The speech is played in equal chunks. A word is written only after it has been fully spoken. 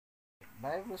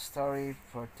Bible story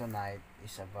for tonight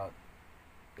is about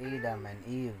Adam and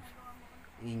Eve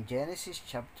in Genesis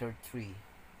chapter 3.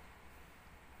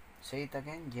 Say it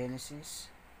again, Genesis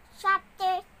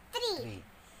Chapter 3. 3.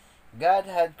 God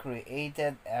had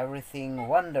created everything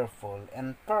wonderful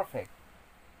and perfect.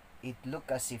 It looked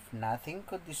as if nothing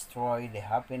could destroy the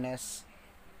happiness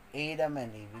Adam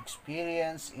and Eve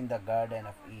experienced in the Garden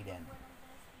of Eden.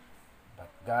 But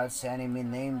God's enemy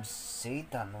named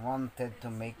Satan wanted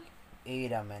to make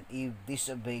Adam and Eve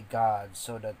disobey God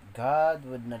so that God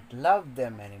would not love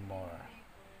them anymore.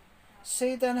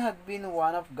 Satan had been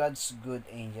one of God's good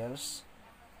angels,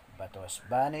 but was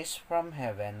banished from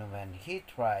heaven when he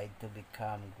tried to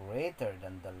become greater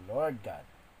than the Lord God.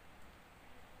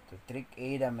 To trick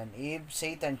Adam and Eve,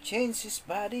 Satan changed his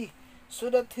body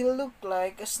so that he looked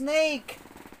like a snake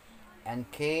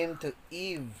and came to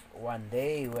Eve one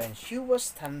day when she was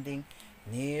standing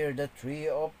near the tree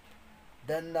of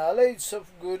the knowledge of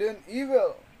good and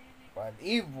evil. While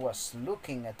Eve was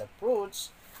looking at the fruits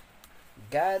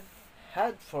God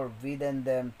had forbidden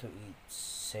them to eat,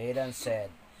 Satan said,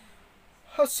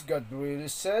 "Has God really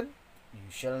said, you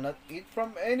shall not eat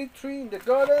from any tree in the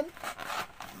garden?"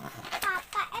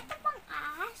 Papa, ito pang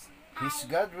ahas Has ay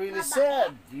God really babae.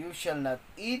 said, you shall not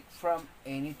eat from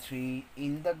any tree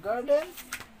in the garden?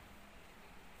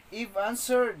 Eve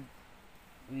answered,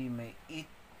 we may eat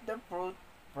the fruit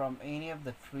from any of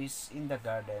the trees in the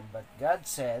garden, but God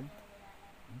said,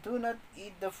 do not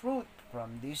eat the fruit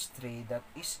from this tree that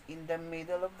is in the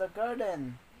middle of the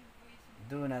garden.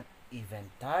 Do not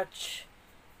even touch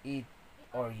it,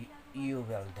 or you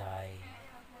will die.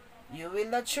 You will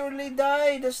not surely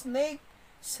die, the snake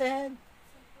said.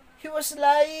 He was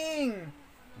lying.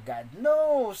 God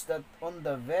knows that on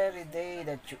the very day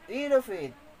that you eat of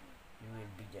it, you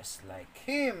will be just like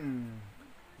him.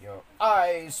 Your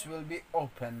eyes will be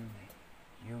opened.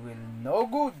 You will know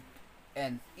good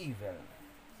and evil.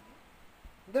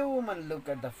 The woman looked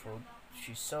at the fruit.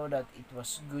 She saw that it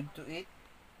was good to eat,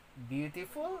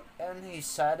 beautiful, and he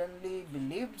suddenly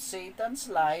believed Satan's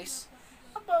lies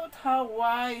about how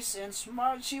wise and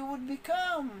smart she would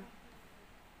become.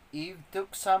 Eve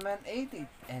took some and ate it,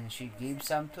 and she gave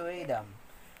some to Adam,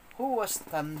 who was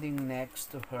standing next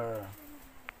to her.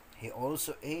 He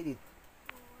also ate it.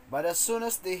 But as soon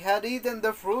as they had eaten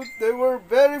the fruit, they were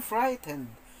very frightened.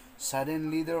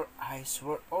 Suddenly their eyes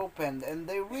were opened, and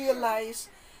they realized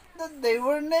that they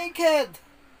were naked.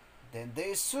 Then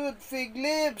they sewed fig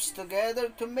leaves together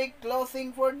to make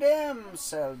clothing for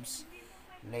themselves.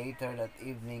 Later that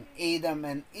evening, Adam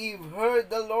and Eve heard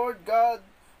the Lord God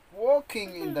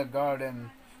walking in the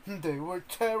garden. They were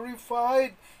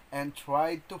terrified and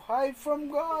tried to hide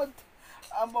from God.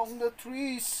 Among the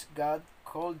trees, God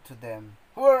called to them,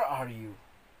 "Where are you?"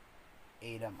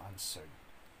 Adam answered,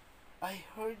 "I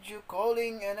heard you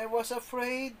calling and I was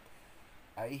afraid.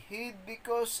 I hid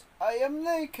because I am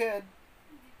naked."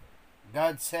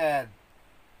 God said,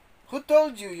 "Who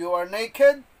told you you are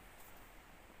naked?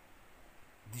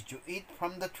 Did you eat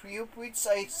from the tree of which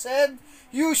I said,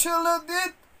 you shall not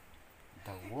eat?"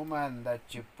 "The woman that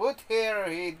you put here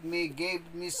hid me,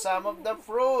 gave me some of the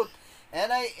fruit,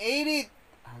 and I ate it,"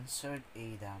 answered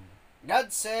Adam.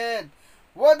 God said,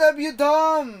 "What have you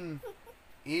done?"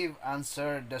 Eve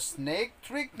answered, "The snake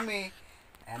tricked me,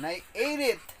 and I ate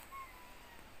it."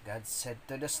 God said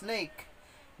to the snake,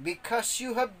 "Because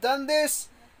you have done this,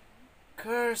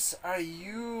 cursed are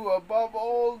you above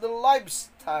all the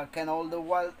livestock and all the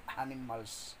wild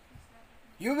animals.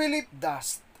 You will eat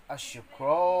dust as you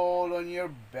crawl on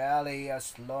your belly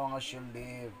as long as you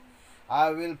live. I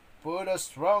will put a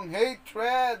strong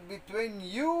hatred between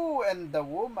you and the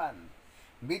woman,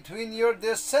 between your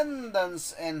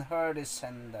descendants and her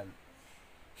descendant.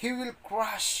 He will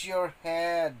crush your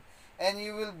head, and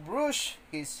you will bruise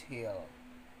his heel."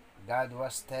 God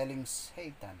was telling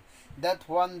Satan that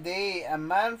one day a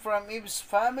man from Eve's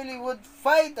family would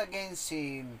fight against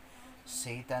him.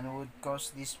 Satan would cause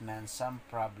this man some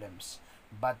problems,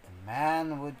 but the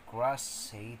man would crush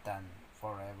Satan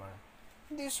forever.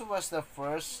 This was the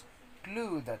first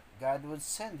clue that God would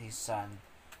send his son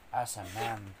as a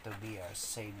man to be our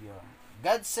Savior.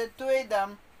 God said to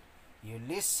Adam, "You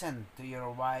listened to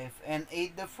your wife and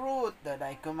ate the fruit that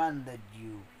I commanded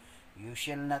you. You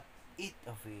shall not eat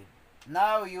of it.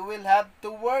 Now you will have to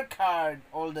work hard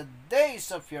all the days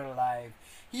of your life.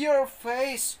 Your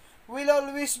face will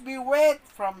always be wet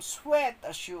from sweat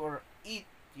as you eat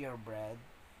your bread."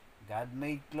 God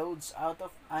made clothes out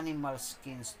of animal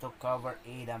skins to cover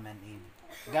Adam and Eve.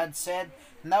 God said,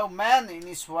 "Now man and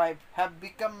his wife have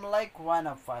become like one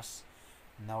of us,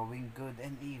 knowing good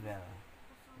and evil.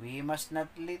 We must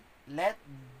not let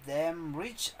them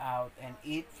reach out and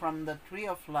eat from the tree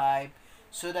of life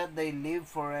so that they live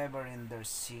forever in their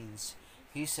sins.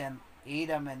 He sent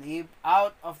Adam and Eve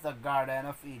out of the Garden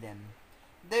of Eden.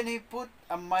 Then he put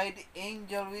a mighty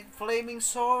angel with flaming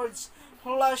swords,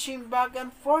 flashing back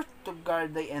and forth to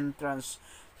guard the entrance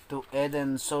to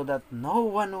Eden so that no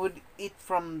one would eat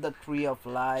from the tree of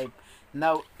life.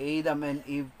 Now Adam and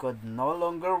Eve could no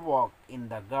longer walk in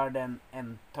the garden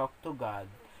and talk to God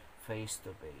face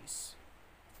to face.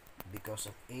 Because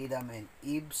of Adam and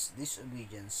Eve's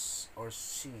disobedience or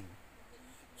sin,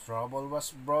 trouble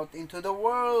was brought into the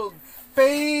world,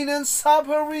 pain and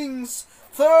sufferings,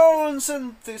 thorns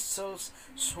and thistles,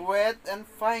 sweat, and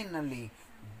finally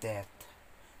death.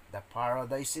 The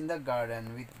paradise in the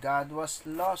garden with God was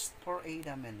lost for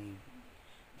Adam and Eve.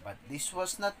 But this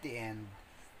was not the end.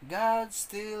 God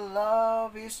still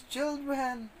loved his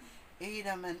children,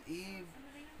 Adam and Eve.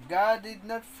 God did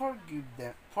not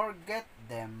forget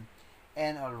them,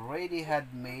 and already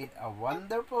had made a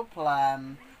wonderful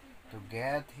plan to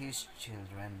get his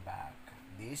children back.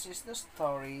 This is the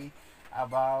story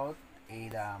about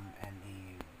Adam and Eve.